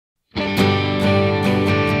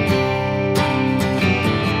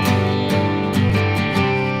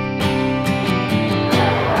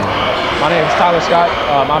Tyler Scott.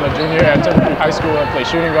 I'm a junior at Timber Creek High School. I play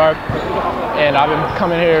shooting guard, and I've been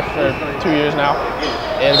coming here for 2 years now.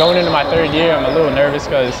 And going into my third year, I'm a little nervous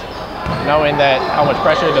because knowing that how much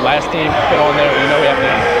pressure the last team put on there, we know we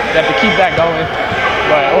have to keep that going.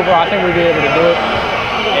 But overall, I think we'll be able to do it.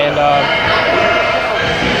 And I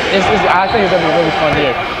think it's going to be a really fun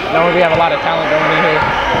year. Knowing we have a lot of talent going in here,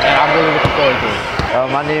 and I'm really looking forward to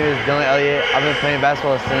it. My name is Dylan Elliott. I've been playing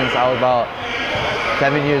basketball since I was about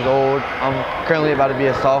 7 years old. I'm currently about to be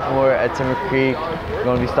a sophomore at Timber Creek. I'm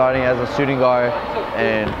going to be starting as a shooting guard,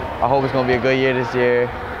 and I hope it's going to be a good year this year.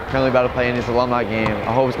 Currently about to play in this alumni game.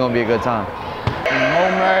 I hope it's going to be a good time. Mo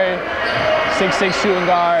Murray, 6'6" shooting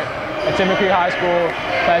guard at Timber Creek High School,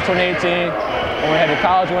 class 2018. I'm going to head to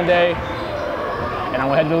college one day, and I'm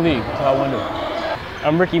going to head to the league. That's all I want to do.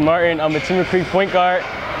 I'm Ricky Martin. I'm a Timber Creek point guard.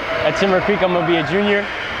 At Timber Creek, I'm going to be a junior.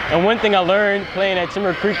 And one thing I learned playing at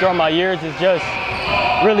Timber Creek throughout my years is just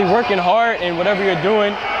really working hard in whatever you're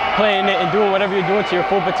doing, playing it and doing whatever you're doing to your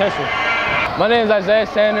full potential. My name is Isaiah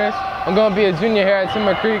Sanders. I'm going to be a junior here at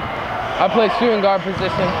Timber Creek. I play shooting guard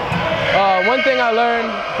position. One thing I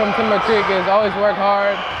learned from Timber Creek is always work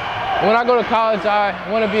hard. When I go to college, I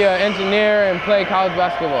want to be an engineer and play college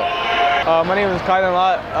basketball. My name is Kylan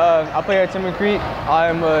Lott. I play at Timber Creek.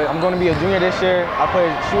 I'm going to be a junior this year. I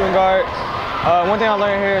play shooting guard. One thing I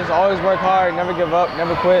learned here is always work hard, never give up,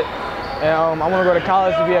 never quit. And I want to go to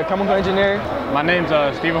college to be a chemical engineer. My name's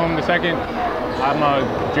Stephen Holm II. I'm a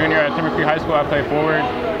junior at Timber Creek High School. I play forward.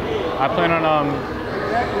 I plan on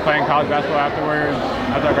playing college basketball afterwards,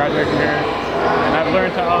 after I graduate from here. And I've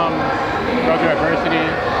learned to go through adversity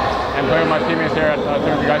and play with my teammates here at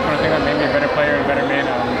Timber Creek High School. I think that made me a better player and a better man.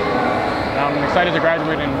 I'm excited to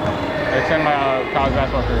graduate and extend my college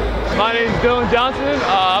basketball career. My name is Dylan Johnson.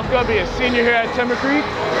 I'm going to be a senior here at Timber Creek.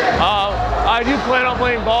 I do plan on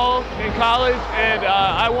playing ball in college, and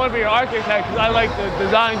I want to be an architect because I like to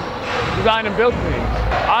design and build things.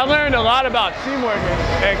 I learned a lot about teamwork,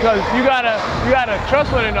 and because you gotta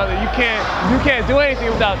trust one another. You can't do anything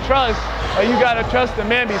without trust. You gotta trust the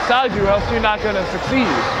man beside you, or else you're not gonna succeed.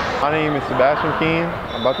 My name is Sebastian Keene.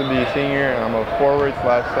 I'm about to be a senior, and I'm a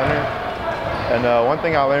forward/center. And one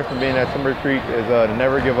thing I learned from being at Timber Creek is to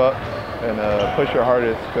never give up and push your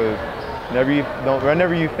hardest, because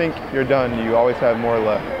whenever you think you're done, you always have more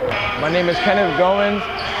left. My name is Kenneth Goins.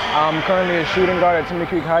 I'm currently a shooting guard at Timber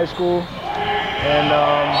Creek High School, and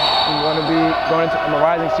I'm a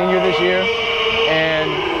rising senior this year. And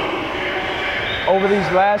over these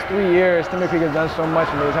last 3 years, Timber Creek has done so much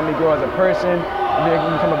for me. It's helped me grow as a person,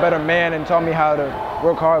 become a better man, and taught me how to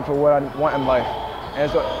work hard for what I want in life. And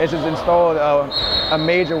so it's just installed a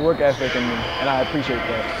major work ethic in me, and I appreciate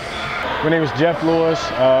that. My name is Jeff Lewis.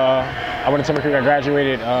 I went to Timber Creek. I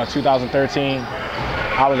graduated 2013.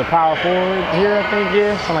 I was a power forward here, I think,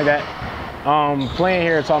 yeah, something like that. Playing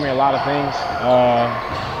here taught me a lot of things.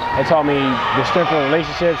 It taught me the strength of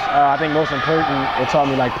relationships. I think most important, it taught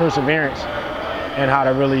me like perseverance and how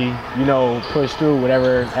to really, push through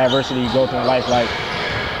whatever adversity you go through in life. Like,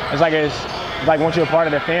 it's like once you're a part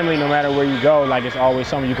of the family, no matter where you go, like it's always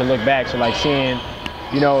something you can look back. So like seeing,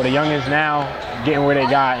 the youngins now getting where they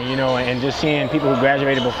got, and just seeing people who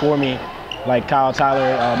graduated before me, like Kyle,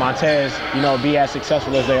 Tyler, Montez, be as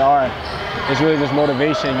successful as they are. It's really just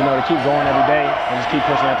motivation, to keep going every day and just keep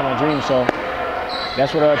pushing after my dreams. So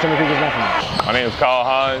that's what Timber Creek has done for me. My name is Kyle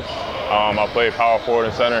Hines. I play power forward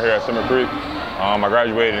and center here at Timber Creek. I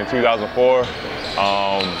graduated in 2004.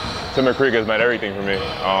 Timber Creek has meant everything for me.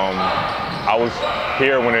 I was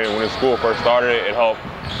here when the school first started. It helped.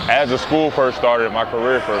 As the school first started, my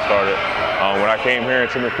career first started. When I came here,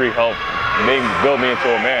 Timber Creek helped build me into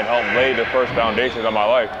a man, helped lay the first foundations of my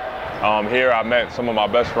life. Here I met some of my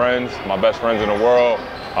best friends in the world,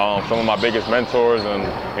 some of my biggest mentors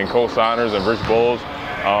and co-signers and Rich Bulls.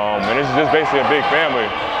 And this is just basically a big family.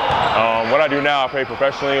 What I do now, I play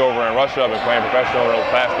professionally over in Russia. I've been playing professional over the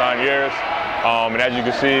past 9 years. And as you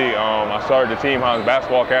can see, I started the Team Hines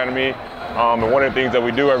Basketball Academy. And one of the things that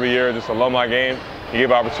we do every year is this alumni game. You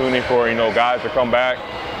give opportunity for guys to come back,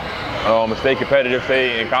 and stay competitive,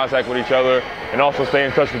 stay in contact with each other, and also stay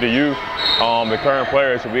in touch with the youth, the current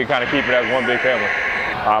players, so we kind of keep it as one big family.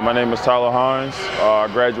 My name is Tyler Hines. I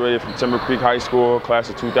graduated from Timber Creek High School, class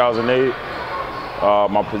of 2008.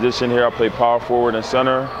 My position here, I play power forward and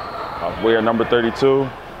center. I wear number 32.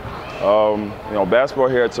 Basketball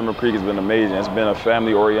here at Timber Creek has been amazing. It's been a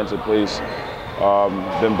family-oriented place.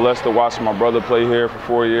 Been blessed to watch my brother play here for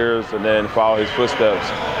 4 years and then follow his footsteps.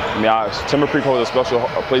 Timber Creek holds a special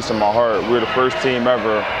place in my heart. We're the first team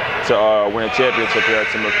ever to to win a championship here at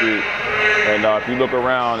Timber Creek. And if you look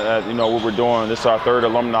around at what we're doing, this is our third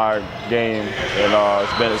alumni game, and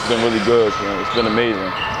it's been really good. It's been amazing,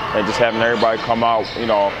 and just having everybody come out,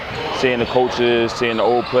 seeing the coaches, seeing the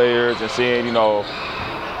old players, and seeing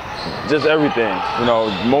just everything.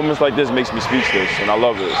 Moments like this makes me speechless, and I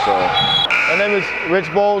love it. So. My name is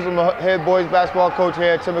Rich Bowles. I'm the head boys basketball coach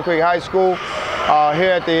here at Timber Creek High School.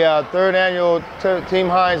 Here at the third annual Team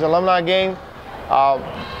Hines alumni game.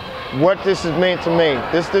 What this has meant to me.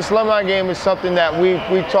 This alumni game is something that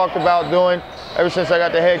we talked about doing ever since I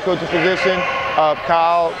got the head coaching position.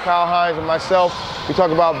 Kyle Hines and myself, we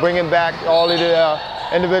talked about bringing back all of the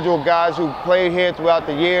individual guys who played here throughout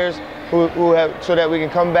the years, who have, so that we can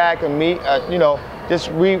come back and meet, just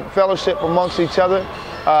re-fellowship amongst each other.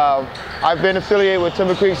 I've been affiliated with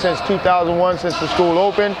Timber Creek since 2001, since the school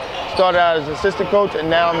opened. Started out as assistant coach, and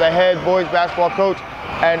now I'm the head boys basketball coach.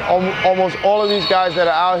 And almost all of these guys that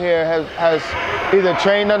are out here has either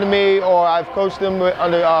trained under me or I've coached them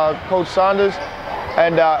under Coach Saunders.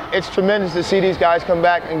 And it's tremendous to see these guys come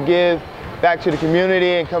back and give back to the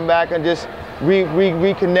community and come back and just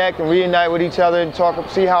reconnect and reunite with each other and talk,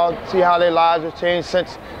 see how their lives have changed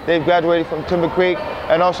since they've graduated from Timber Creek,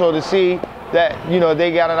 and also to see that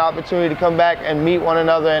they got an opportunity to come back and meet one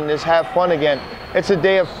another and just have fun again. It's a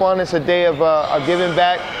day of fun. It's a day of giving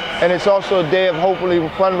back, and it's also a day of hopefully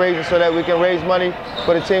fundraising so that we can raise money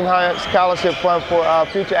for the Team Hines Scholarship Fund for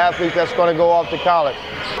future athletes that's going to go off to college.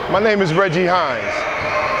 My name is Reggie Hines.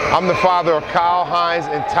 I'm the father of Kyle Hines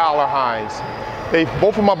and Tyler Hines.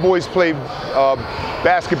 Both of my boys played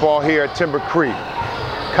basketball here at Timber Creek.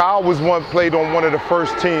 Kyle played on one of the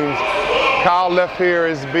first teams. Kyle left here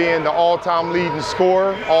as being the all-time leading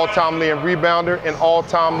scorer, all-time leading rebounder, and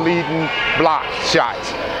all-time leading block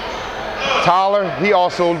shots. Tyler, he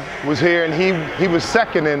also was here, and he was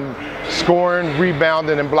second in scoring,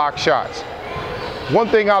 rebounding, and block shots. One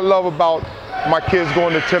thing I love about my kids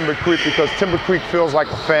going to Timber Creek, because Timber Creek feels like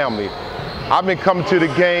a family. I've been coming to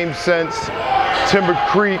the game since Timber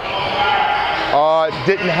Creek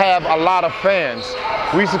didn't have a lot of fans.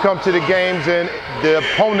 We used to come to the games and the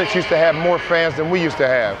opponents used to have more fans than we used to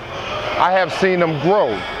have. I have seen them grow,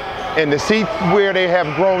 and to see where they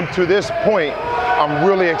have grown to this point, I'm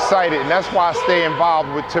really excited, and that's why I stay involved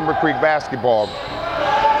with Timber Creek basketball.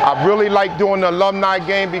 I really like doing the alumni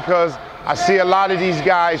game because I see a lot of these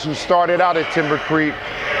guys who started out at Timber Creek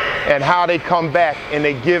and how they come back and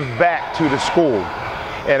they give back to the school.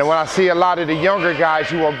 And when I see a lot of the younger guys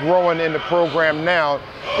who are growing in the program now,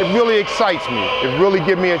 it really excites me. It really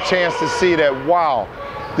gives me a chance to see that, wow,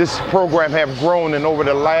 this program have grown in over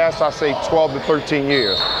the last, I say, 12 to 13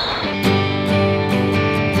 years.